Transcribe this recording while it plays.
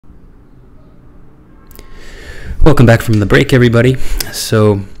Welcome back from the break, everybody.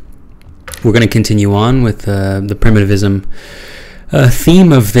 So we're going to continue on with the primitivism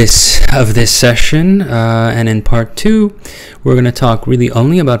theme of this session, and in part 2 we're going to talk really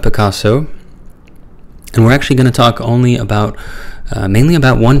only about Picasso, and we're actually going to talk only about mainly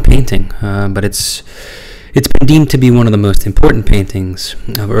about one painting, but it's been deemed to be one of the most important paintings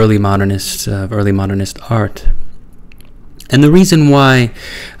of early modernist art. And the reason why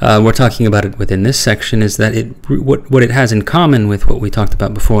we're talking about it within this section is that what it has in common with what we talked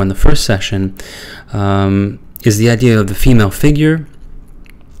about before in the first session is the idea of the female figure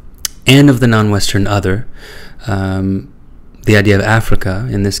and of the non-Western other, the idea of Africa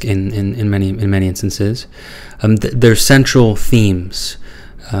in many instances. They're central themes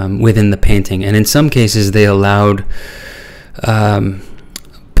within the painting, and in some cases they allowed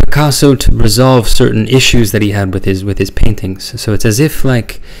Picasso to resolve certain issues that he had with his paintings. So it's as if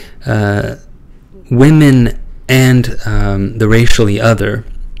like women and the racially other,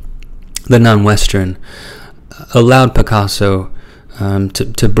 the non-Western, allowed Picasso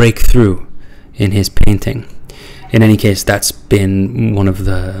to break through in his painting. In any case, that's been one of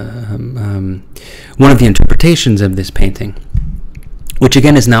the interpretations of this painting, which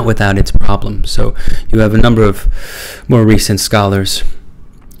again is not without its problems. So you have a number of more recent scholars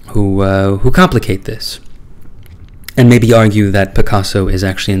who complicate this and maybe argue that Picasso is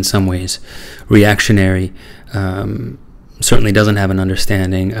actually in some ways reactionary, certainly doesn't have an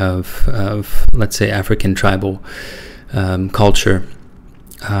understanding of let's say African tribal culture,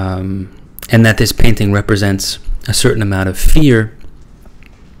 and that this painting represents a certain amount of fear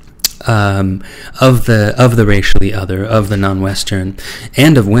of the racially other, of the non-Western,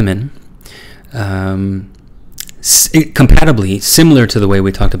 and of women, compatibly similar to the way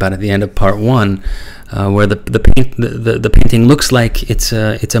we talked about at the end of part 1, where the painting looks like it's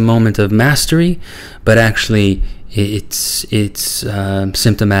a moment of mastery, but actually it's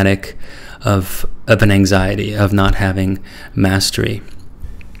symptomatic of an anxiety of not having mastery.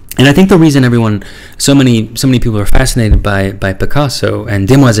 And I think the reason so many people are fascinated by Picasso and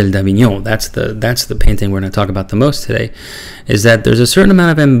Demoiselle d'Avignon, that's the painting we're going to talk about the most today, is that there's a certain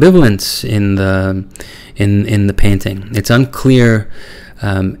amount of ambivalence in the painting. It's unclear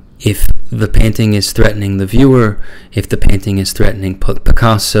if the painting is threatening the viewer, if the painting is threatening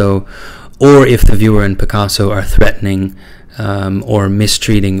Picasso, or if the viewer and Picasso are threatening or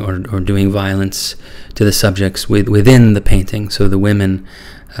mistreating or doing violence to the subjects within the painting, so the women,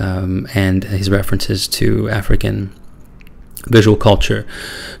 and his references to African visual culture.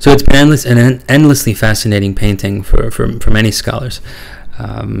 So it's been an endlessly fascinating painting for many scholars.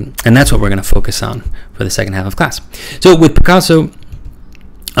 And that's what we're going to focus on for the second half of class. So with Picasso,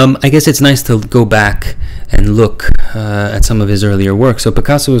 I guess it's nice to go back and look at some of his earlier work. So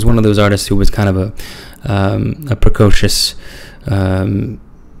Picasso was one of those artists who was kind of a precocious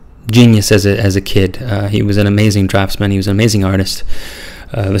genius as a kid. He was an amazing draftsman. He was an amazing artist.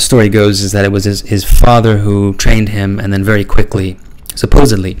 The story goes is that it was his father who trained him, and then very quickly,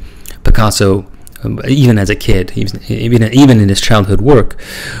 supposedly, Picasso, even as a kid, even in his childhood work,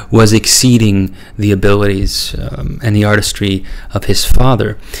 was exceeding the abilities and the artistry of his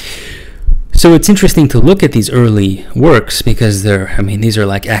father. So it's interesting to look at these early works because these are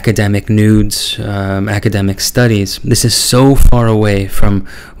like academic nudes, academic studies. This is so far away from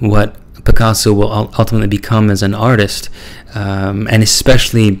what Picasso will ultimately become as an artist, and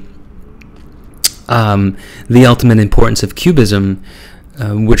especially the ultimate importance of Cubism,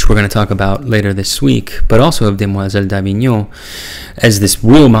 which we're going to talk about later this week, but also of Demoiselle d'Avignon as this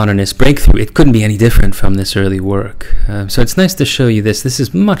real modernist breakthrough. It couldn't be any different from this early work. So it's nice to show you this. This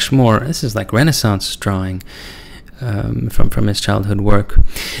is much more, this is like Renaissance drawing from his childhood work.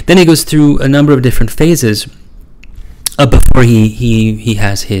 Then he goes through a number of different phases before he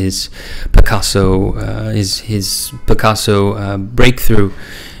has his Picasso breakthrough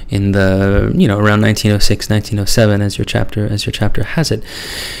in the around 1906, 1907, as your chapter has it.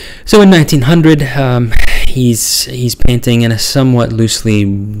 So in 1900, he's painting in a somewhat loosely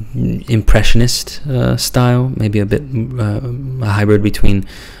impressionist style, maybe a bit a hybrid between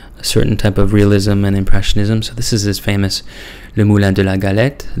a certain type of realism and impressionism. So this is his famous Le Moulin de la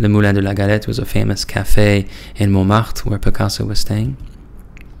Galette. Le Moulin de la Galette was a famous cafe in Montmartre where Picasso was staying.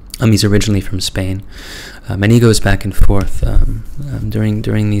 He's originally from Spain, and he goes back and forth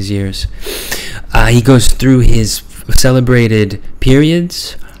during these years. He goes through his celebrated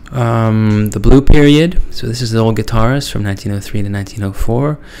periods, the Blue Period. So this is the old guitarist from 1903 to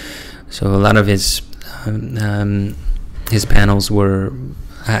 1904. So a lot of his panels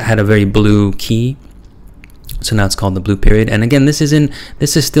had a very blue key. So now it's called the Blue Period. And again, this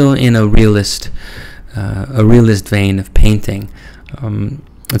is still in a realist a realist vein of painting.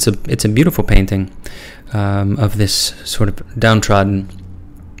 It's a beautiful painting of this sort of downtrodden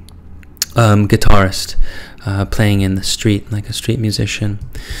guitarist playing in the street like a street musician.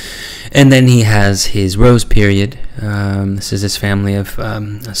 And then he has his Rose period. This is his family of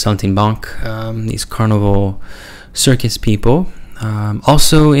saltimbanque, these carnival circus people,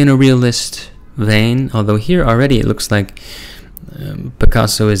 also in a realist vein, although here already it looks like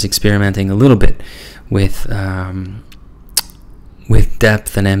Picasso is experimenting a little bit with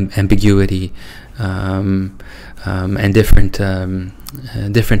depth and ambiguity, and different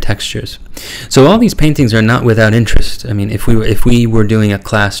textures. So all these paintings are not without interest. I mean, if we were doing a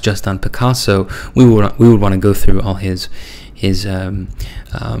class just on Picasso, we would want to go through all his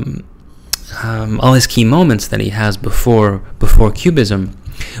key moments that he has before Cubism.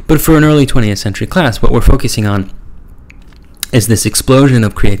 But for an early 20th century class, what we're focusing on is this explosion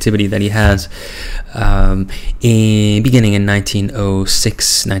of creativity that he has beginning in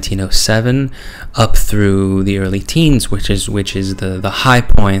 1906, 1907, up through the early teens, which is the high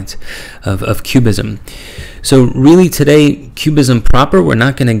point of Cubism. So really today, Cubism proper, we're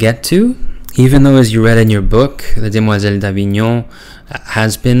not going to get to, even though, as you read in your book, the Demoiselles d'Avignon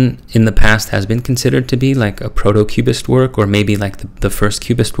has been considered to be like a proto-Cubist work, or maybe like the first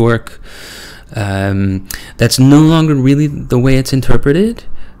Cubist work. That's no longer really the way it's interpreted,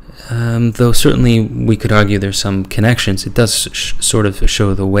 though certainly we could argue there's some connections. It does sort of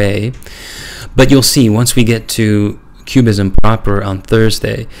show the way. But you'll see, once we get to Cubism proper on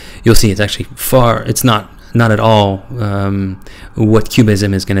Thursday, you'll see it's actually it's not at all what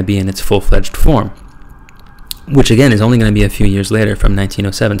Cubism is going to be in its full-fledged form, which again is only going to be a few years later, from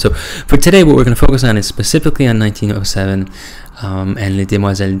 1907. So for today, what we're going to focus on is specifically on 1907 and Les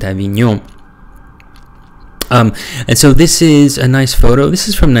Demoiselles d'Avignon. And so this is a nice photo. This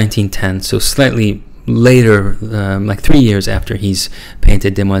is from 1910, so slightly later, like 3 years after he's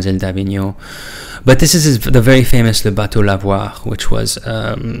painted Demoiselles d'Avignon. But this is the very famous Le Bateau Lavoir, which was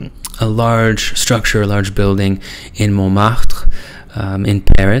a large structure, a large building in Montmartre, in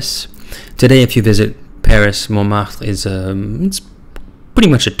Paris. Today, if you visit Paris, Montmartre is it's pretty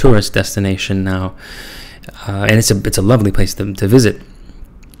much a tourist destination now, and it's a lovely place to visit.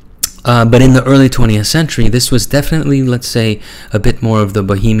 But in the early 20th century, this was definitely, let's say, a bit more of the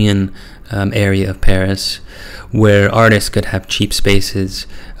bohemian area of Paris, where artists could have cheap spaces.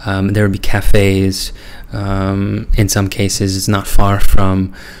 There would be cafes. In some cases, it's not far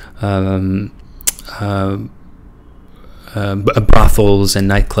from brothels and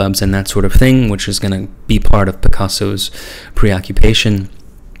nightclubs and that sort of thing, which is going to be part of Picasso's preoccupation,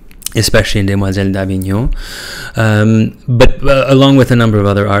 especially in Demoiselles d'Avignon. But along with a number of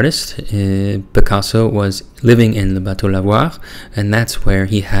other artists, Picasso was living in the Bateau Lavoir, and that's where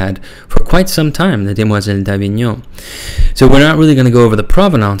he had, for quite some time, the Demoiselles d'Avignon. So we're not really going to go over the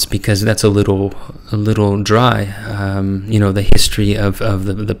provenance, because that's a little dry. The history of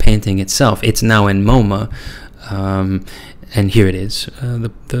the painting itself. It's now in MoMA. And here it is,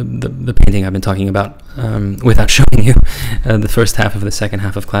 the painting I've been talking about without showing you the first half of the second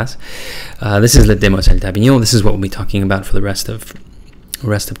half of class. This is Les Demoiselles d'Avignon. This is what we'll be talking about for the rest of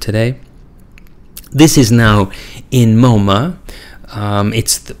today. This is now in MoMA.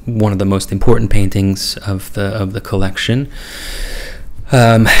 It's one of the most important paintings of the collection,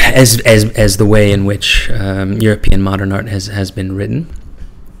 as the way in which European modern art has been written,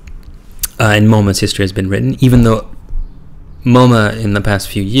 and MoMA's history has been written, even though MoMA in the past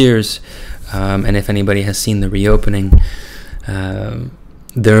few years, and if anybody has seen the reopening,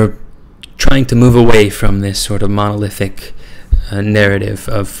 they're trying to move away from this sort of monolithic narrative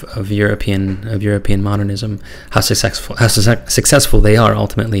of European modernism. How successful they are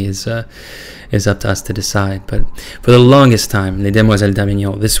ultimately is up to us to decide. But for the longest time, Les Demoiselles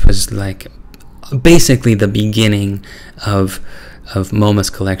d'Avignon, this was like basically the beginning of MoMA's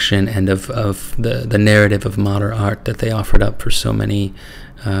collection, and of the narrative of modern art that they offered up for so many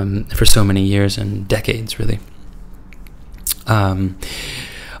years and decades, really,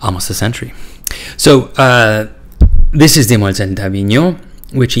 almost a century. So this is Demoiselles d'Avignon,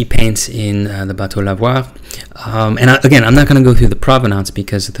 which he paints in the Bateau Lavoir. And again, I'm not going to go through the provenance,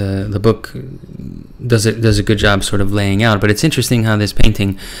 because the book does a good job sort of laying out. But it's interesting how this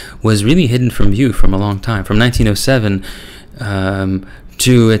painting was really hidden from view from a long time, from 1907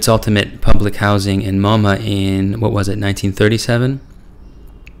 to its ultimate public housing in MoMA in, 1937?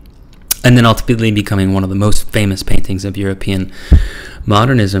 And then ultimately becoming one of the most famous paintings of European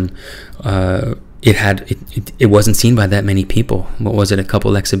modernism, it wasn't seen by that many people. What was it? A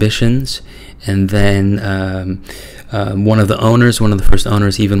couple exhibitions, and then one of the first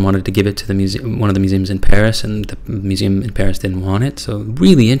owners, even wanted to give it to the museum, one of the museums in Paris, and the museum in Paris didn't want it. So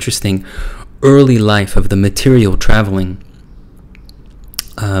really interesting early life of the material traveling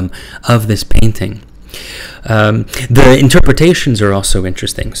of this painting. The interpretations are also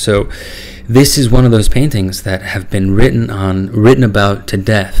interesting. So this is one of those paintings that have been written about to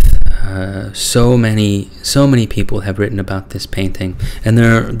death. So many people have written about this painting, and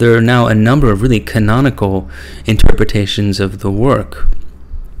there are now a number of really canonical interpretations of the work.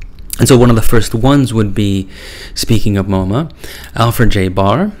 And so one of the first ones would be, speaking of MoMA, Alfred J.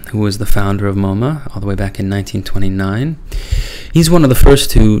 Barr, who was the founder of MoMA all the way back in 1929. He's one of the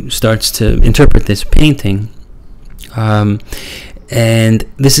first who starts to interpret this painting. And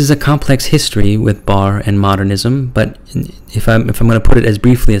this is a complex history with Barr and modernism, but if I'm going to put it as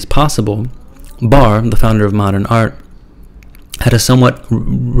briefly as possible, Barr, the founder of modern art, had a somewhat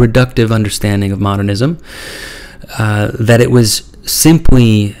reductive understanding of modernism, that it was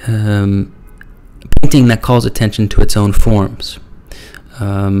simply painting that calls attention to its own forms,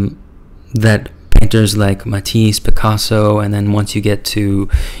 that painters like Matisse, Picasso, and then once you get to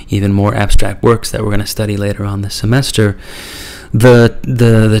even more abstract works that we're going to study later on this semester,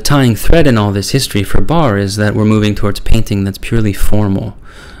 the tying thread in all this history for Barr is that we're moving towards painting that's purely formal.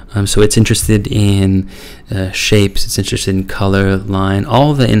 So it's interested in shapes, it's interested in color, line,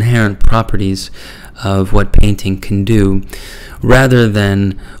 all the inherent properties of what painting can do, rather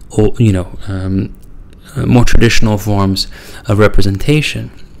than more traditional forms of representation.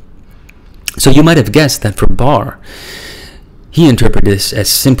 So you might have guessed that for Barr, he interpreted this as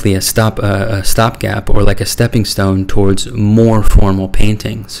simply a stopgap, or like a stepping stone towards more formal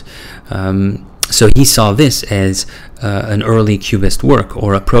paintings. So he saw this as an early Cubist work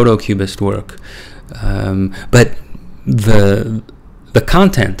or a proto-Cubist work, but the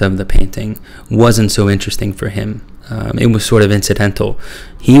content of the painting wasn't so interesting for him. It was sort of incidental.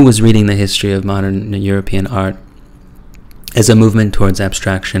 He was reading the history of modern European art as a movement towards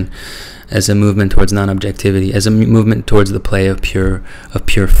abstraction, as a movement towards non-objectivity, as a movement towards the play of pure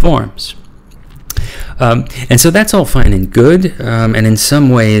forms. And so that's all fine and good, and in some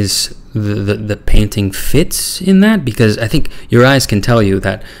ways the painting fits in that, because I think your eyes can tell you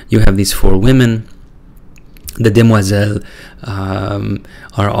that you have these four women. The demoiselles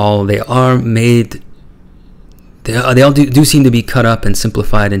they all do seem to be cut up and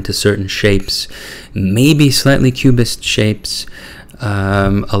simplified into certain shapes, maybe slightly cubist shapes.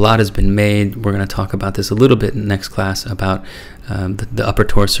 A lot has been made. We're going to talk about this a little bit in the next class about the upper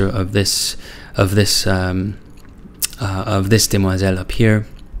torso of this demoiselle up here.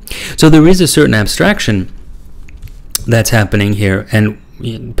 So there is a certain abstraction that's happening here, and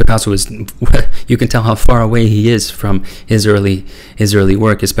Picasso is, you can tell how far away he is from his early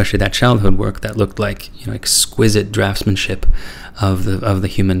work, especially that childhood work that looked like exquisite draftsmanship of the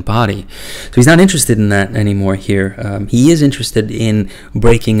human body. So he's not interested in that anymore here. He is interested in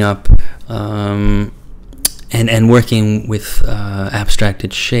breaking up and working with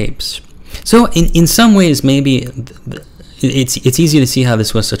abstracted shapes. So in some ways, maybe it's easy to see how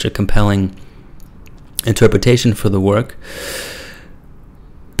this was such a compelling interpretation for the work.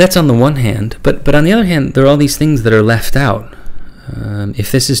 That's on the one hand, but on the other hand, there are all these things that are left out.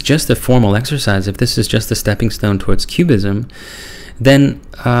 If this is just a formal exercise, if this is just a stepping stone towards Cubism, then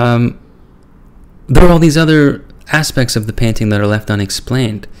there are all these other aspects of the painting that are left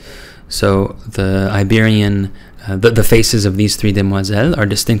unexplained. So the Iberian, the faces of these three demoiselles are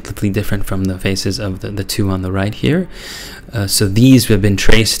distinctively different from the faces of the two on the right here. So these have been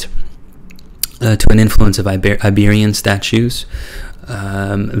traced to an influence of Iberian statues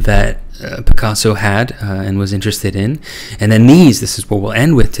that Picasso had and was interested in. And then this is what we'll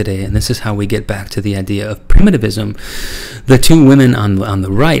end with today, and this is how we get back to the idea of primitivism. The two women on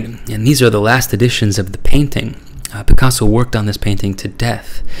the right, and these are the last editions of the painting. Picasso worked on this painting to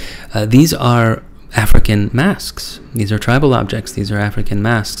death. These are African masks. These are tribal objects. These are African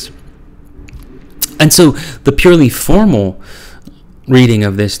masks. And so the purely formal reading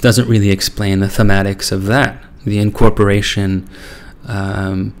of this doesn't really explain the thematics of that. The incorporation,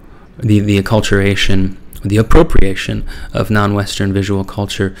 the acculturation, the appropriation of non-Western visual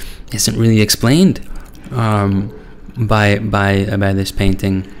culture isn't really explained by this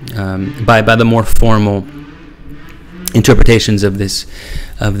painting, by the more formal interpretations of this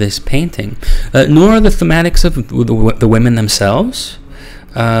painting, nor the thematics of the women themselves,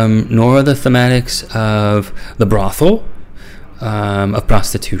 nor the thematics of the brothel, of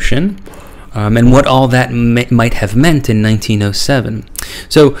prostitution, and what all that might have meant in 1907.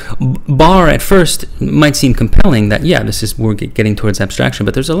 So Barr at first might seem compelling that, yeah, we're getting towards abstraction,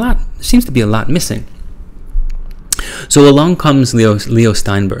 but seems to be a lot missing. So along comes Leo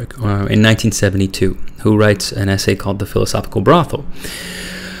Steinberg in 1972, who writes an essay called The Philosophical Brothel.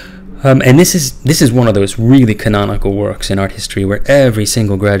 And this is one of those really canonical works in art history where every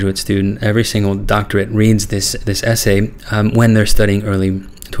single graduate student, every single doctorate reads this essay when they're studying early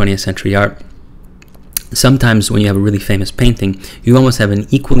 20th century art. Sometimes when you have a really famous painting, you almost have an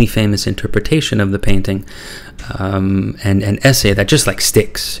equally famous interpretation of the painting and an essay that just like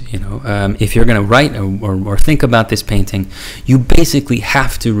sticks. If you're going to write or think about this painting, you basically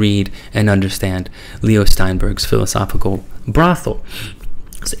have to read and understand Leo Steinberg's Philosophical Brothel.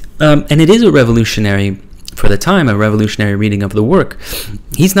 And it is a revolutionary, for the time, a revolutionary reading of the work.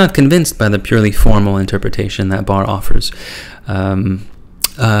 He's not convinced by the purely formal interpretation that Barr offers in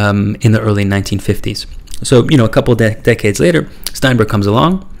the early 1950s. So, a couple decades later, Steinberg comes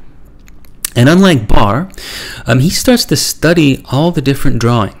along, and unlike Barr, he starts to study all the different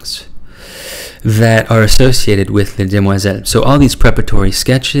drawings that are associated with the Demoiselles. So all these preparatory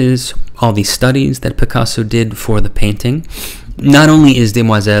sketches, all these studies that Picasso did for the painting. Not only is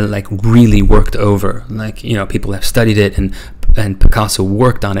Demoiselles like really worked over, like people have studied it and Picasso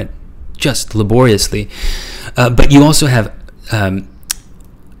worked on it just laboriously, but you also have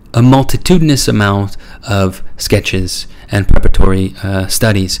a multitudinous amount of sketches and preparatory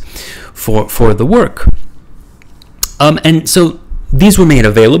studies for the work. And so these were made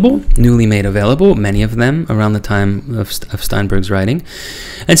available, newly made available, many of them around the time of Steinberg's writing.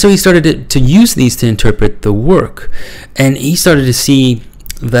 And so he started to use these to interpret the work. And he started to see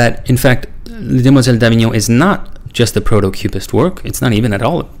that, in fact, Les Demoiselles d'Avignon is not just a proto-cubist work. It's not even at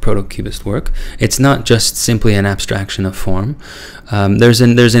all a proto-cubist work. It's not just simply an abstraction of form. There's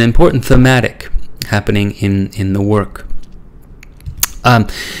an important thematic happening in the work.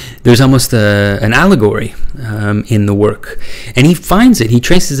 There's almost an allegory in the work. And he finds it, he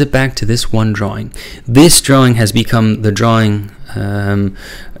traces it back to this one drawing. This drawing has become the drawing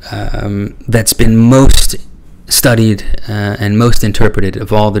that's been most studied and most interpreted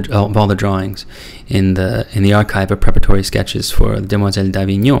of all the drawings in the archive of preparatory sketches for Demoiselles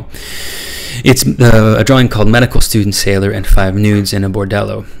d'Avignon. It's a drawing called Medical Student Sailor and 5 Nudes in a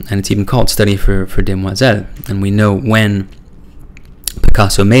Bordello, and it's even called Study for Demoiselles. And we know when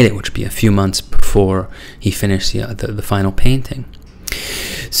Picasso made it, which would be a few months before he finished the final painting.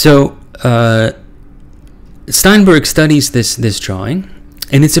 So Steinberg studies this drawing,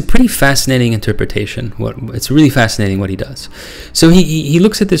 and it's a pretty fascinating interpretation. It's really fascinating what he does. So he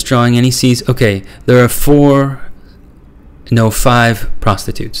looks at this drawing and he sees, okay, there are 5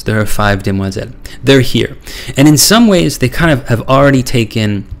 prostitutes. There are 5 demoiselles. They're here. And in some ways, they kind of have already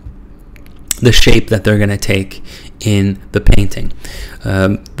taken the shape that they're going to take in the painting.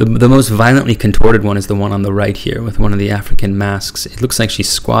 The most violently contorted one is the one on the right here with one of the African masks. It looks like she's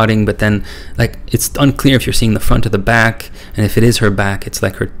squatting, but then it's unclear if you're seeing the front or the back, and if it is her back, it's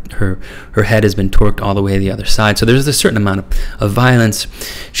like her head has been torqued all the way to the other side. So there's a certain amount of violence.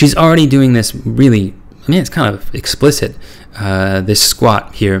 She's already doing this really, it's kind of explicit, this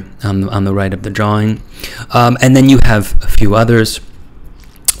squat here on the right of the drawing. And then you have a few others.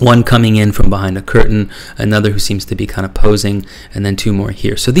 One coming in from behind a curtain, another who seems to be kind of posing, and then 2 more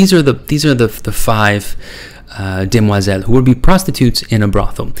here. So these are the 5 demoiselles who would be prostitutes in a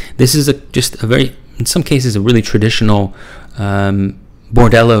brothel. This is just a very, in some cases, a really traditional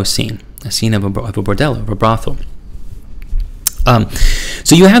bordello scene, a scene of a bordello, of a brothel.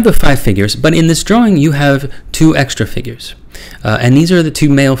 So you have the 5 figures, but in this drawing you have 2 extra figures, and these are the 2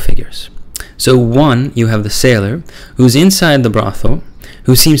 male figures. So one, you have the sailor who's inside the brothel,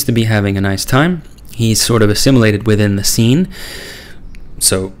 who seems to be having a nice time. He's sort of assimilated within the scene.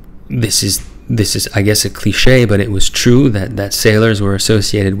 So this is I guess a cliche, but it was true that sailors were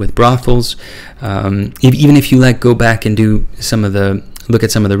associated with brothels. Even if you go back and look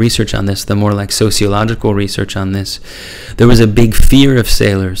at some of the research on this, the more like sociological research on this, there was a big fear of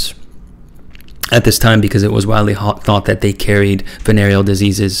sailors at this time because it was widely thought that they carried venereal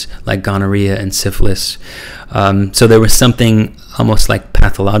diseases like gonorrhea and syphilis. So there was something almost like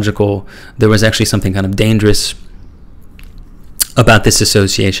pathological. There was actually something kind of dangerous about this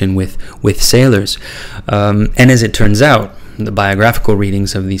association with sailors. And as it turns out, the biographical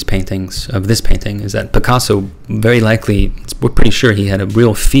readings of this painting, is that Picasso very likely, we're pretty sure he had a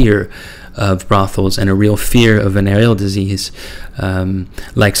real fear of brothels and a real fear of venereal disease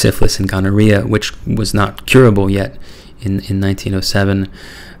like syphilis and gonorrhea, which was not curable yet in 1907.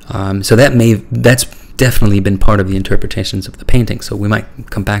 So that's definitely been part of the interpretations of the painting. So we might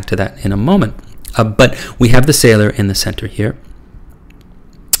come back to that in a moment. But we have the sailor in the center here.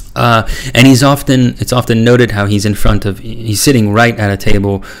 And it's often noted how he's sitting right at a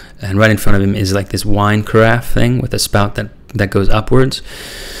table, and right in front of him is like this wine carafe thing with a spout that goes upwards.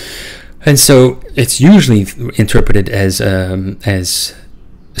 And so it's usually interpreted as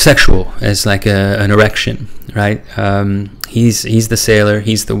sexual, as like an erection, right? He's the sailor.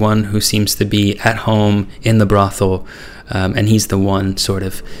 He's the one who seems to be at home in the brothel, and he's the one sort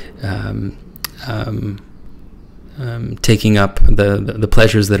of taking up the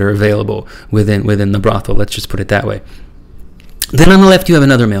pleasures that are available within the brothel. Let's just put it that way. Then on the left you have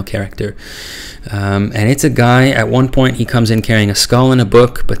another male character, and it's a guy. At one point he comes in carrying a skull and a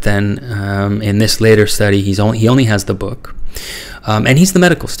book, but then in this later study he only has the book, and he's the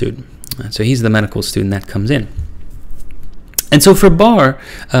medical student. So he's the medical student that comes in. And so for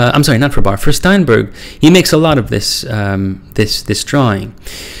Steinberg, he makes a lot of this drawing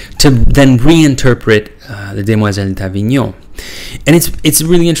to then reinterpret the Demoiselles d'Avignon, and it's a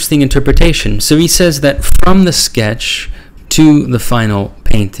really interesting interpretation. So he says that from the sketch to the final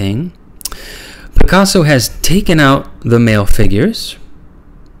painting, Picasso has taken out the male figures,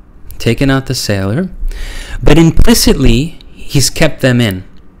 taken out the sailor, but implicitly he's kept them in.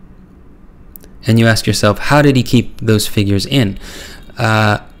 And you ask yourself, how did he keep those figures in?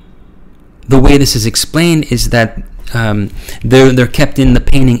 The way this is explained is that they're kept in the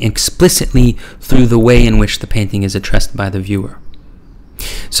painting explicitly through the way in which the painting is addressed by the viewer.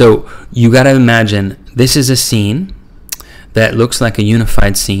 So you got to imagine this is a scene that looks like a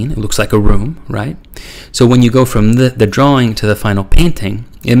unified scene. It looks like a room, right? So when you go from the drawing to the final painting,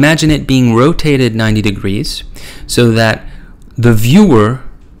 imagine it being rotated 90 degrees so that the viewer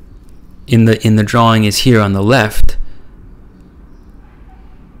in the drawing is here on the left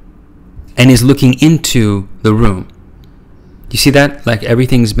and is looking into the room. You see that? Like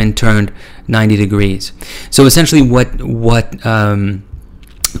everything's been turned 90 degrees. So essentially what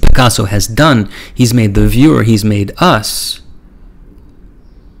Picasso has done, he's made the viewer, he's made us,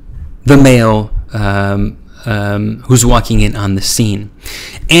 the male who's walking in on the scene,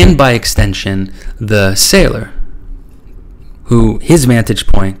 and by extension the sailor, who his vantage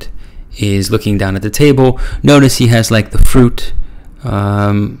point is looking down at the table. Notice he has like the fruit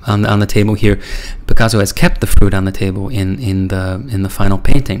on the table here. Picasso has kept the fruit on the table in the final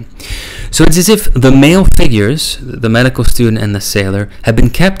painting. So it's as if the male figures, the medical student and the sailor, have been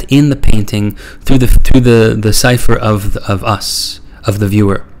kept in the painting through the cipher of us, of the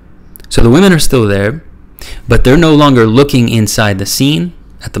viewer. So the women are still there, but they're no longer looking inside the scene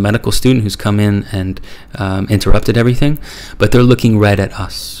at the medical student who's come in and interrupted everything, but they're looking right at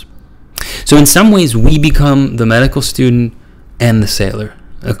us. So in some ways we become the medical student and the sailor,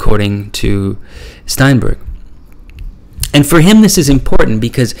 according to Steinberg. And for him this is important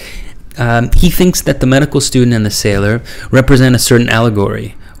because he thinks that the medical student and the sailor represent a certain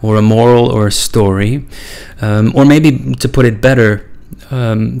allegory or a moral or a story, or maybe to put it better,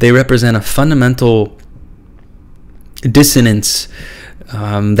 they represent a fundamental dissonance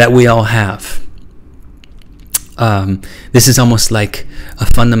that we all have. This is almost like a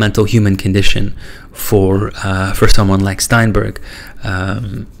fundamental human condition for someone like Steinberg,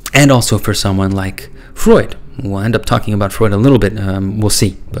 and also for someone like Freud. We'll end up talking about Freud a little bit, we'll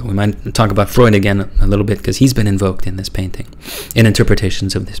see, but we might talk about Freud again a little bit because he's been invoked in this painting, in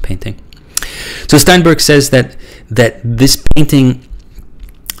interpretations of this painting. So Steinberg says that this painting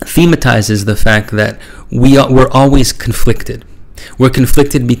thematizes the fact that we're always conflicted. We're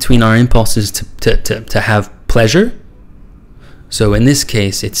conflicted between our impulses to have pleasure. So in this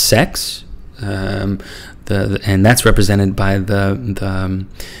case, it's sex, and that's represented by the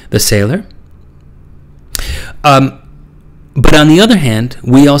sailor. But on the other hand,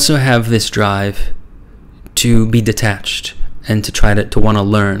 we also have this drive to be detached and to try to want to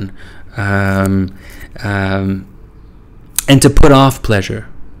learn, and to put off pleasure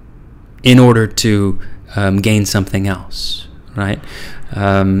in order to gain something else, right?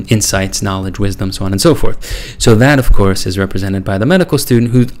 Insights, knowledge, wisdom, so on and so forth. So that, of course, is represented by the medical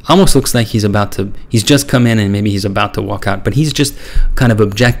student, who almost looks like he's just come in and maybe he's about to walk out, but he's just kind of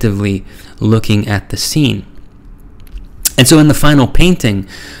objectively looking at the scene. And so in the final painting,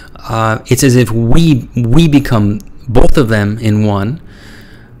 it's as if we become both of them in one,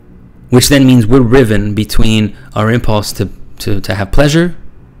 which then means we're riven between our impulse to have pleasure,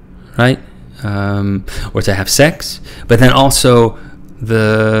 right? Or to have sex, but then also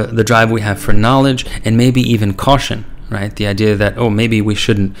the drive we have for knowledge and maybe even caution, right? The idea that, oh, maybe we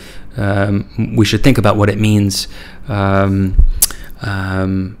shouldn't, we should think about what it means to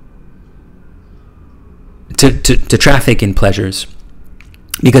traffic in pleasures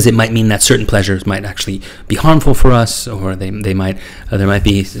because it might mean that certain pleasures might actually be harmful for us, or they might there might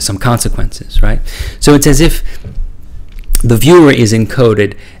be some consequences, right? So it's as if the viewer is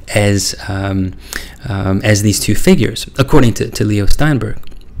encoded as these two figures, according to Leo Steinberg.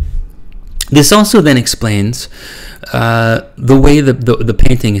 This also then explains the way the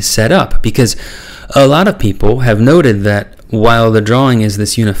painting is set up, because a lot of people have noted that while the drawing is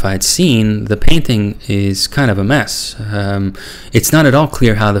this unified scene, the painting is kind of a mess. It's not at all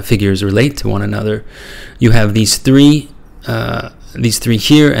clear how the figures relate to one another. You have these three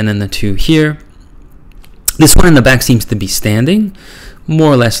here, and then the two here. This one in the back seems to be standing,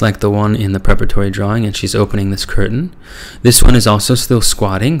 more or less like the one in the preparatory drawing, and she's opening this curtain. This one is also still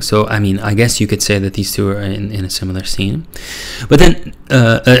squatting, so I mean, I guess you could say that these two are in a similar scene. But then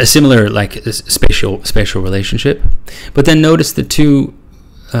a similar spatial relationship. But then notice the two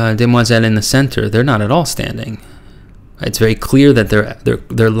demoiselles in the center, they're not at all standing. It's very clear that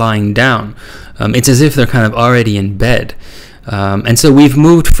they're lying down. It's as if they're kind of already in bed. And so we've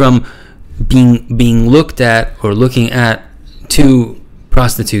moved from being looked at or looking at two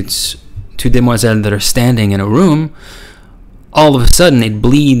prostitutes, two demoiselles that are standing in a room. All of a sudden it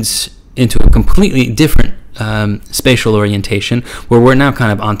bleeds into a completely different spatial orientation, where we're now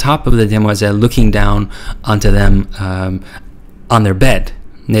kind of on top of the demoiselle, looking down onto them on their bed,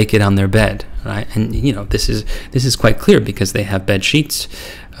 naked on their bed, right? And you know, this is quite clear because they have bed sheets.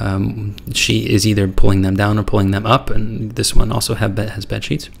 She is either pulling them down or pulling them up, and this one also has bed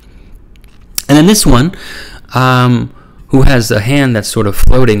sheets. And then this one, who has a hand that's sort of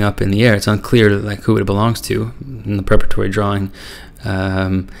floating up in the air. It's unclear like who it belongs to in the preparatory drawing.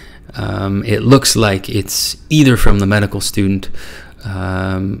 It looks like it's either from the medical student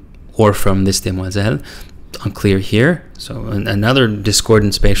or from this demoiselle. Unclear here. So another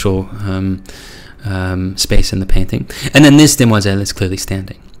discordant spatial space in the painting. And then this demoiselle is clearly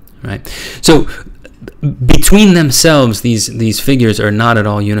standing, right? So between themselves, these figures are not at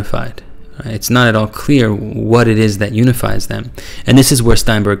all unified. It's not at all clear what it is that unifies them. And this is where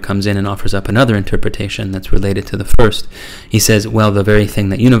Steinberg comes in and offers up another interpretation that's related to the first. He says, well, the very thing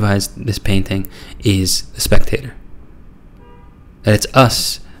that unifies this painting is the spectator. That it's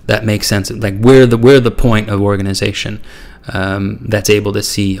us that makes sense. Like we're the point of organization that's able to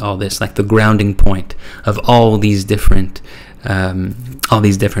see all this, like the grounding point of all these different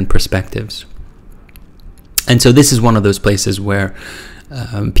perspectives. And so this is one of those places where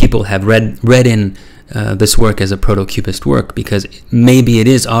people have read in this work as a proto-cubist work, because maybe it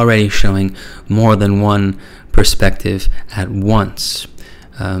is already showing more than one perspective at once.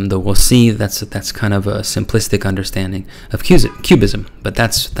 Though we'll see that's kind of a simplistic understanding of cubism, but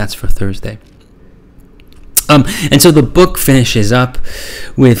that's for Thursday. And so the book finishes up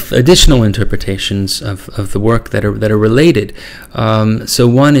with additional interpretations of the work that are related. So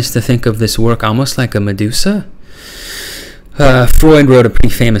one is to think of this work almost like a Medusa. Freud wrote a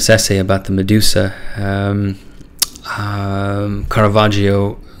pretty famous essay about the Medusa.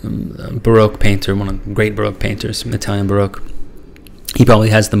 Caravaggio, Baroque painter, one of the great Baroque painters, Italian Baroque, he probably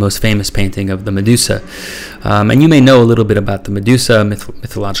has the most famous painting of the Medusa. And you may know a little bit about the Medusa,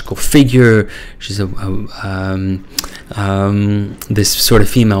 mythological figure. She's this sort of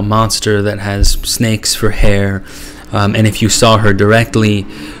female monster that has snakes for hair. And if you saw her directly,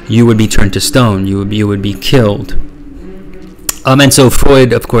 you would be turned to stone. You would be killed. And so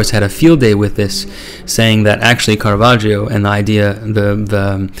Freud, of course, had a field day with this, saying that actually Caravaggio and the idea,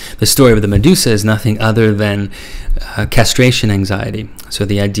 the story of the Medusa is nothing other than castration anxiety. So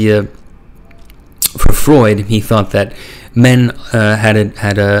the idea for Freud, he thought that men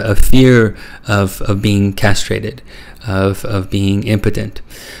had a fear of being castrated, of being impotent.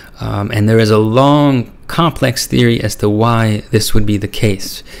 And there is a long, complex theory as to why this would be the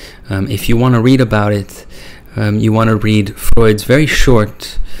case. If you want to read about it, you want to read Freud's very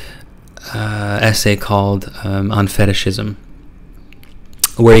short essay called On Fetishism,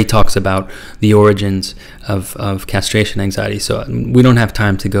 where he talks about the origins of castration anxiety. So we don't have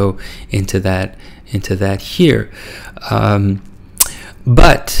time to go into that here.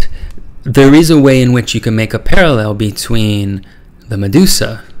 But there is a way in which you can make a parallel between the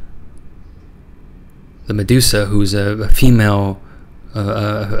Medusa, who's a female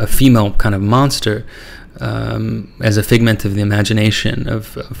kind of monster, as a figment of the imagination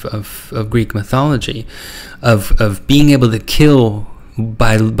of Greek mythology, of being able to kill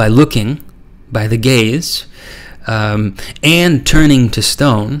by looking, by the gaze, and turning to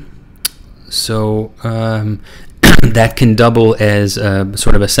stone. So that can double as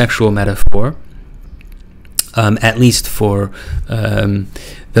sort of a sexual metaphor, at least for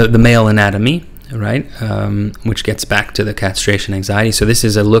the male anatomy. right? Which gets back to the castration anxiety. So this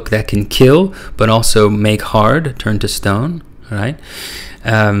is a look that can kill, but also make hard, turn to stone, right?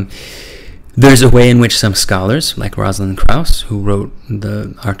 There's a way in which some scholars, like Rosalind Krauss, who wrote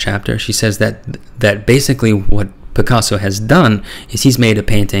our chapter, she says that basically what Picasso has done is he's made a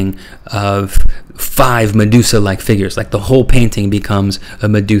painting of 5 Medusa-like figures. Like the whole painting becomes a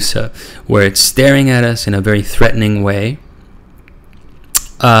Medusa, where it's staring at us in a very threatening way.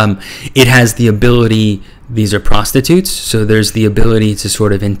 It has the ability, these are prostitutes, so there's the ability to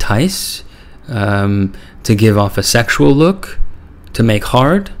sort of entice, to give off a sexual look, to make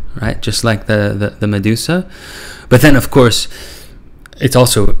hard, right? Just like the Medusa. But then, of course, it's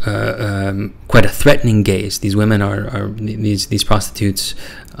also quite a threatening gaze. These women are these prostitutes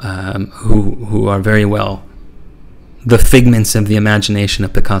who are very well the figments of the imagination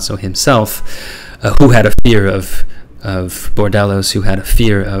of Picasso himself, who had a fear of bordellos, who had a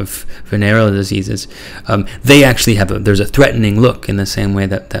fear of venereal diseases. They actually there's a threatening look in the same way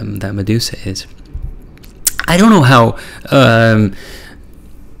that Medusa is. I don't know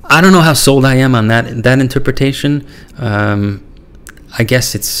how sold I am on that interpretation. I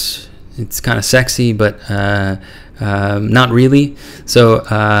guess it's kind of sexy, but not really. So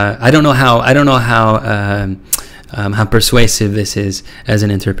I don't know how persuasive this is as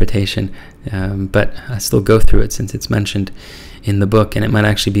an interpretation, but I still go through it since it's mentioned in the book, and it might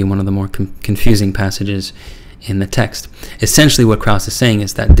actually be one of the more confusing passages in the text. Essentially, what Krauss is saying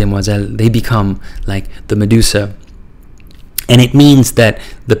is that Demoiselles, they become like the Medusa. And it means that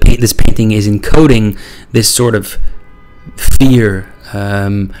this painting is encoding this sort of fear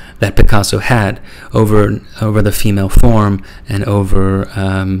that Picasso had over the female form and over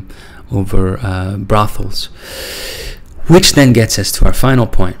brothels. Which then gets us to our final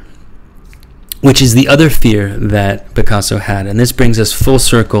point, which is the other fear that Picasso had. And this brings us full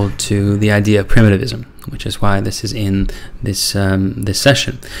circle to the idea of primitivism, which is why this is in this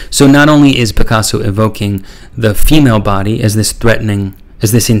session. So not only is Picasso evoking the female body as this threatening,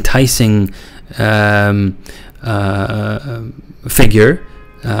 as this enticing figure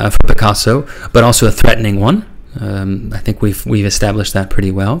for Picasso, but also a threatening one. I think we've established that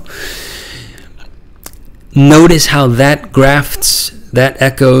pretty well. Notice how that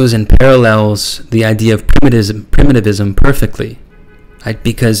echoes and parallels the idea of primitivism perfectly. Right?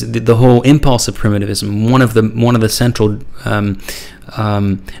 Because the whole impulse of primitivism, one of the central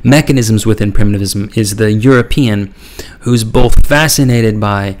mechanisms within primitivism, is the European who's both fascinated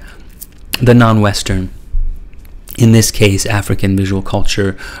by the non-Western, in this case African visual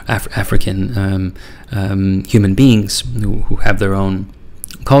culture, African human beings who have their own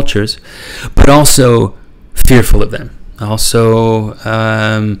cultures, but also fearful of them, also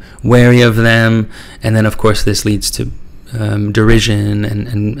wary of them, and then of course this leads to derision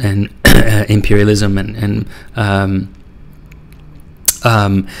and imperialism and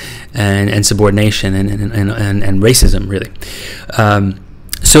subordination and racism, really.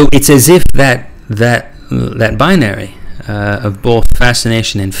 So it's as if that binary of both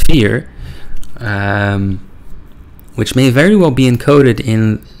fascination and fear, which may very well be encoded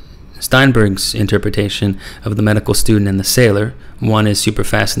in Steinberg's interpretation of the medical student and the sailor. One is super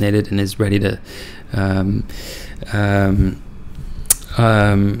fascinated and is ready to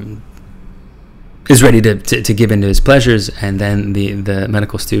give in to his pleasures, and then the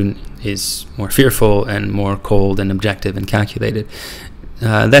medical student is more fearful and more cold and objective and calculated.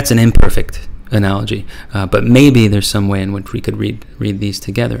 That's an imperfect analogy, but maybe there's some way in which we could read these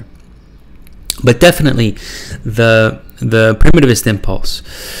together. But definitely the primitivist impulse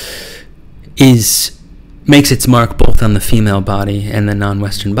makes its mark both on the female body and the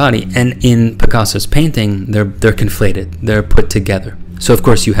non-Western body, and in Picasso's painting they're conflated, they're put together. So of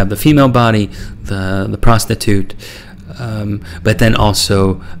course you have the female body, the prostitute, but then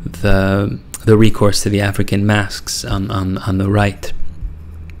also the recourse to the African masks on the right,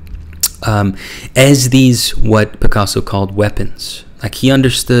 as these what Picasso called weapons. Like he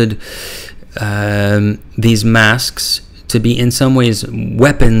understood these masks to be in some ways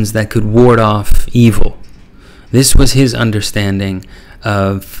weapons that could ward off evil. This was his understanding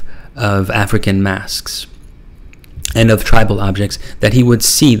of African masks and of tribal objects that he would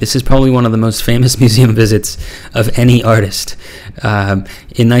see. This is probably one of the most famous museum visits of any artist.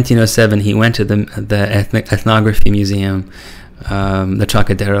 In 1907, he went to the Ethnography Museum, the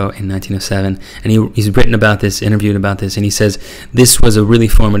Trocadero, in 1907, and he's written about this, interviewed about this, and he says, this was a really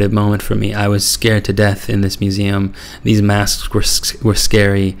formative moment for me. I was scared to death in this museum. These masks were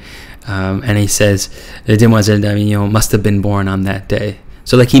scary. And he says, the Demoiselle d'Avignon must have been born on that day.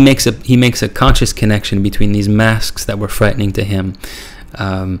 So like he makes a conscious connection between these masks that were frightening to him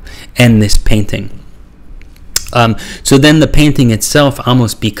and this painting. So then the painting itself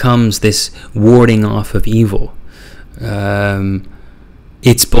almost becomes this warding off of evil.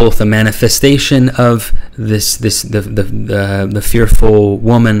 It's both a manifestation of the fearful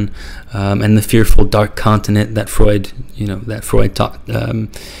woman and the fearful dark continent that Freud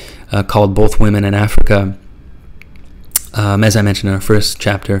called both women in Africa, as I mentioned in our first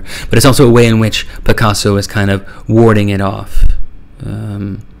chapter. But it's also a way in which Picasso is kind of warding it off.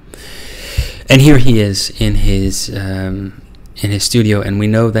 And here he is in his studio, and we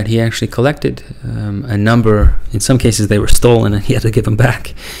know that he actually collected a number. In some cases, they were stolen, and he had to give them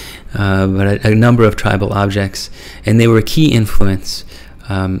back. But a number of tribal objects, and they were a key influence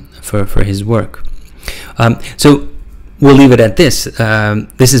for his work. So we'll leave it at this.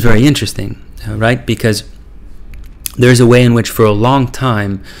 This is very interesting, right? Because there's a way in which, for a long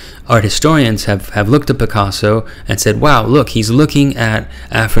time, art historians have looked at Picasso and said, "Wow, look, he's looking at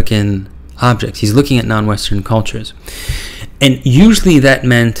African objects. He's looking at non-Western cultures." And usually that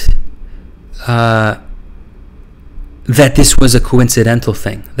meant that this was a coincidental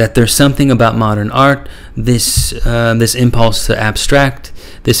thing, that there's something about modern art, this impulse to abstract,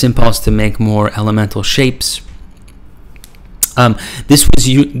 this impulse to make more elemental shapes.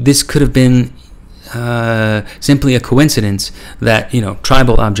 This could have been simply a coincidence that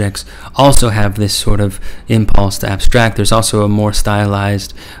tribal objects also have this sort of impulse to abstract. There's also a more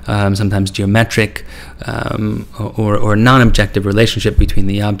stylized, sometimes geometric or non-objective relationship between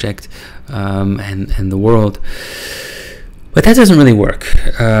the object and the world. But that doesn't really work,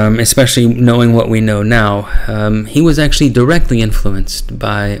 especially knowing what we know now. He was actually directly influenced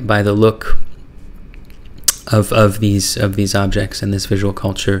by the look of these objects and this visual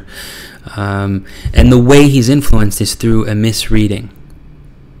culture, and the way he's influenced is through a misreading,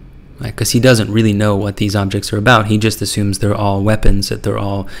 because he doesn't really know what these objects are about. He just assumes they're all weapons, that they're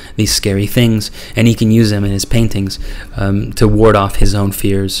all these scary things, and he can use them in his paintings to ward off his own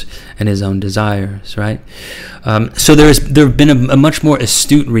fears and his own desires, right? So there have been a much more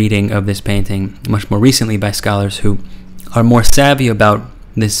astute reading of this painting, much more recently, by scholars who are more savvy about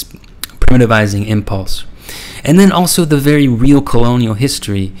this primitivizing impulse. And then also the very real colonial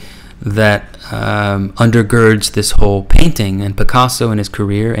history that undergirds this whole painting and Picasso and his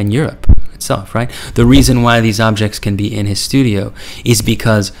career and Europe itself, right? The reason why these objects can be in his studio is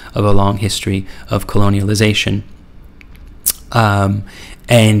because of a long history of colonialization, and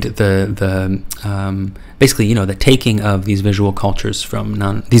basically, the taking of these visual cultures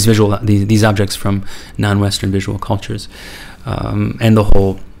from these objects from non-Western visual cultures, and the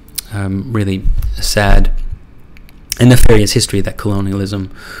whole really sad and nefarious history that colonialism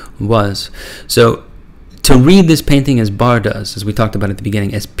was. So to read this painting as Barr does, as we talked about at the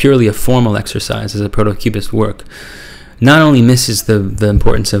beginning, as purely a formal exercise, as a proto-cubist work, not only misses the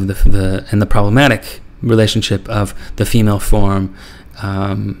importance of the problematic relationship of the female form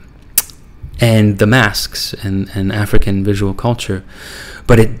and the masks and African visual culture,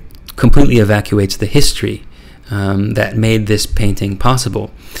 but it completely evacuates the history that made this painting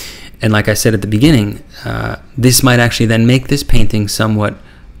possible. And like I said at the beginning, this might actually then make this painting somewhat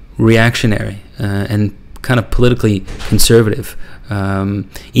reactionary and kind of politically conservative.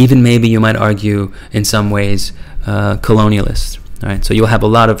 Even maybe you might argue in some ways colonialist. All right, so you'll have a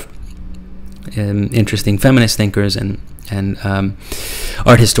lot of interesting feminist thinkers and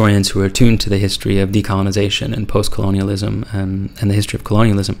art historians who are attuned to the history of decolonization and post-colonialism and the history of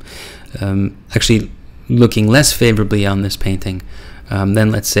colonialism, actually looking less favorably on this painting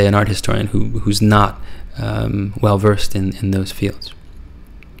than, let's say, an art historian who's not well versed in those fields.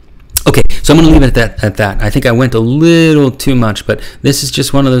 Okay, so I'm going to leave it at that. I think I went a little too much, but this is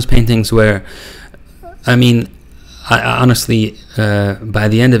just one of those paintings where, I mean, I honestly, by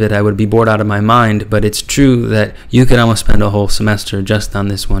the end of it, I would be bored out of my mind, but it's true that you could almost spend a whole semester just on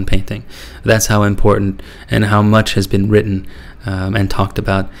this one painting. That's how important and how much has been written and talked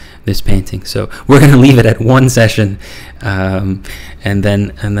about this painting. So we're going to leave it at one session, and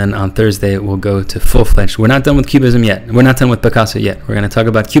then on Thursday we'll go to full-fledged. We're not done with Cubism yet. We're not done with Picasso yet. We're going to talk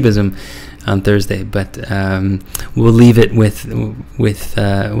about Cubism on Thursday, but we'll leave it we'll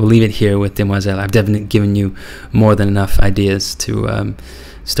leave it here with Demoiselle. I've definitely given you more than enough ideas to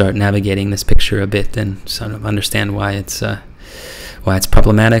start navigating this picture a bit and sort of understand why it's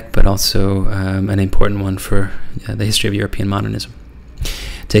problematic, but also an important one for the history of European modernism.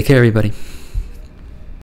 Take care, everybody.